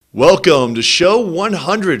Welcome to show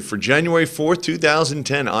 100 for January 4th,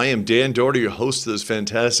 2010. I am Dan Doherty, your host of this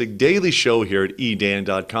fantastic daily show here at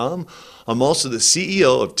edan.com. I'm also the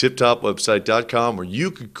CEO of tiptopwebsite.com, where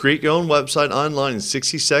you could create your own website online in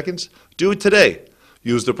 60 seconds. Do it today.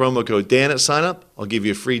 Use the promo code Dan at sign up. I'll give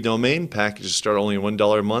you a free domain. Packages start only at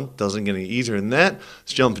 $1 a month. Doesn't get any easier than that.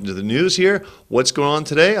 Let's jump into the news here. What's going on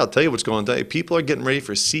today? I'll tell you what's going on today. People are getting ready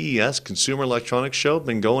for CES, Consumer Electronics Show.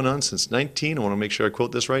 Been going on since I want to make sure I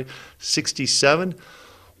quote this right, 67.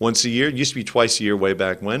 Once a year. It used to be twice a year way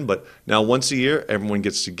back when, but now once a year, everyone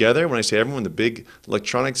gets together. When I say everyone, the big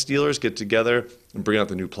electronics dealers get together and bring out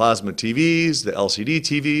the new plasma TVs, the LCD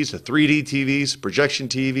TVs, the 3D TVs, projection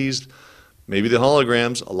TVs, maybe the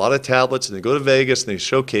holograms, a lot of tablets, and they go to Vegas and they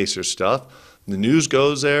showcase their stuff. And the news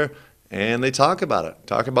goes there and they talk about it,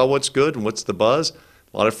 talk about what's good and what's the buzz.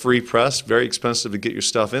 A lot of free press, very expensive to get your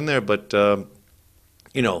stuff in there, but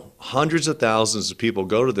hundreds of thousands of people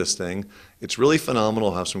go to this thing. It's really phenomenal.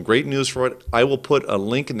 I'll have some great news for it. I will put a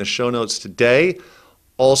link in the show notes today,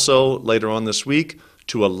 also later on this week,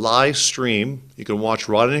 to a live stream. You can watch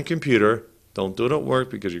right on your computer. Don't do it at work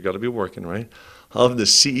because you've got to be working, right? Of the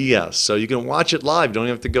CES. So you can watch it live. Don't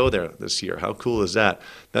even have to go there this year. How cool is that?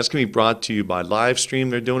 That's going to be brought to you by Livestream.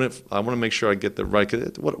 They're doing it. I want to make sure I get the right.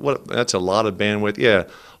 That's a lot of bandwidth. Yeah.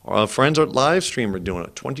 Our friends at Livestream are doing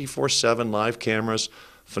it. 24/7 live cameras.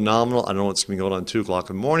 Phenomenal. I know it's going to be going on 2 o'clock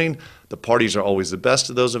in the morning. The parties are always the best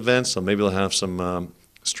of those events, so maybe they'll have some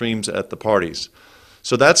streams at the parties.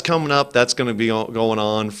 So that's coming up. That's going to be going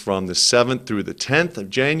on from the 7th through the 10th of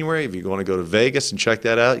January. If you want to go to Vegas and check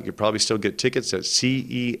that out, you could probably still get tickets at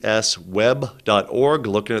cesweb.org,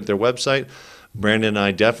 looking at their website. Brandon and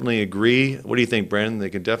I definitely agree. What do you think, Brandon? They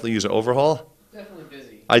could definitely use an overhaul? Definitely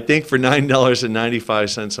busy. I think for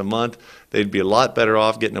 $9.95 a month, they'd be a lot better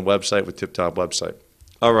off getting a website with Tip Top Website.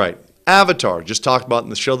 All right. Avatar, just talked about in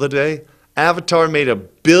the show today. Avatar made $1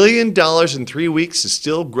 billion in 3 weeks, is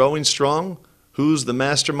still growing strong. Who's the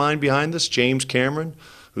mastermind behind this? James Cameron.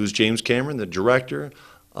 Who's James Cameron? The director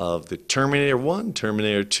of the Terminator 1,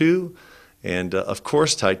 Terminator 2, and of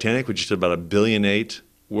course Titanic, which did about $1.8 billion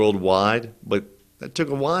worldwide, but that took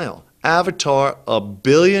a while. Avatar, $1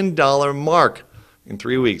 billion mark in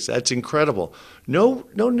 3 weeks. That's incredible. No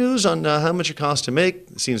news on how much it costs to make.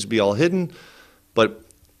 It seems to be all hidden, but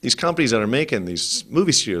these companies that are making these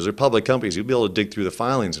movie studios, they're public companies. You'll be able to dig through the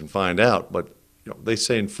filings and find out, but they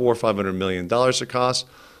say in $400 or $500 million it costs.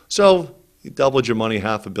 So you doubled your money,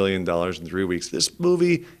 $500 million in 3 weeks. This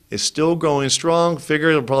movie is still growing strong. Figure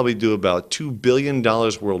it'll probably do about $2 billion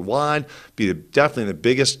worldwide. Be definitely the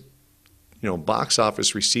biggest, box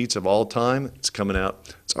office receipts of all time. It's coming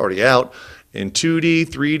out. It's already out in 2D,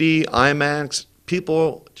 3D, IMAX.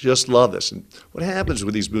 People just love this. And what happens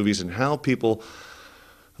with these movies and how people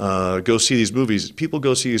go see these movies. People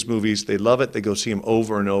go see these movies. They love it. They go see them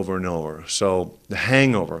over and over and over. So The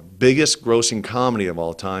Hangover, biggest grossing comedy of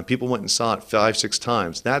all time. People went and saw it 5, 6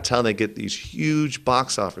 times. That's how they get these huge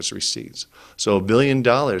box office receipts. So $1 billion.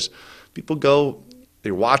 People go, they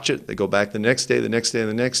watch it, they go back the next day, the next day,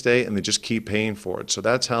 the next day, and they just keep paying for it. So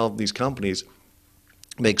that's how these companies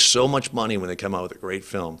make so much money when they come out with a great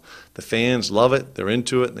film. The fans love it, they're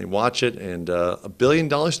into it, and they watch it, and $1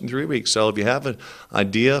 billion in 3 weeks. So if you have an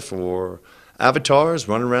idea for avatars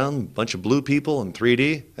running around, a bunch of blue people in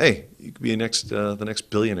 3D, hey, you could be the next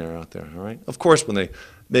billionaire out there, all right? Of course, when they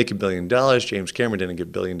make $1 billion, James Cameron didn't get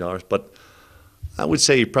 $1 billion, but I would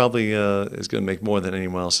say he probably is going to make more than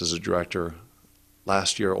anyone else as a director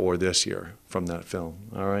last year or this year from that film,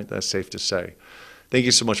 all right? That's safe to say. Thank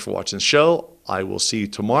you so much for watching the show. I will see you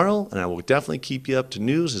tomorrow, and I will definitely keep you up to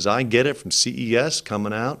news as I get it from CES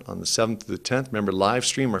coming out on the 7th to the 10th. Remember,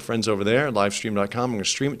 Livestream, our friends over there, livestream.com. I'm going to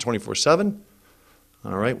stream it 24/7.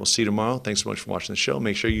 All right, we'll see you tomorrow. Thanks so much for watching the show.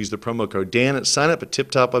 Make sure you use the promo code Dan at sign up at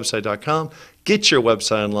tiptopwebsite.com. Get your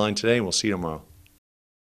website online today, and we'll see you tomorrow.